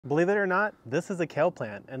Believe it or not, this is a kale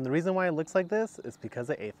plant, and the reason why it looks like this is because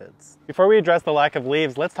of aphids. Before we address the lack of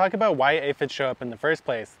leaves, let's talk about why aphids show up in the first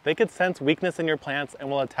place. They could sense weakness in your plants and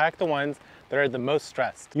will attack the ones that are the most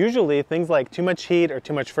stressed. Usually, things like too much heat or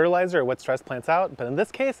too much fertilizer are what stress plants out, but in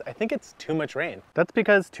this case, I think it's too much rain. That's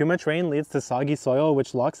because too much rain leads to soggy soil,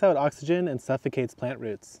 which locks out oxygen and suffocates plant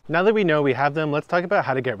roots. Now that we know we have them, let's talk about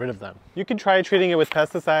how to get rid of them. You can try treating it with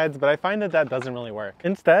pesticides, but I find that doesn't really work.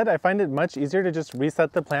 Instead, I find it much easier to just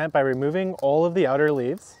reset the plant by removing all of the outer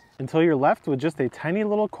leaves until you're left with just a tiny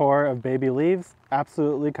little core of baby leaves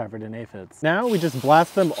absolutely covered in aphids. Now we just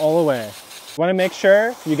blast them all away. You want to make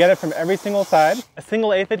sure you get it from every single side. A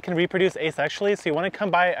single aphid can reproduce asexually, so you want to come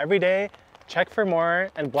by every day, check for more,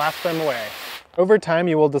 and blast them away. Over time,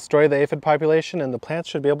 you will destroy the aphid population and the plants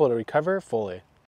should be able to recover fully.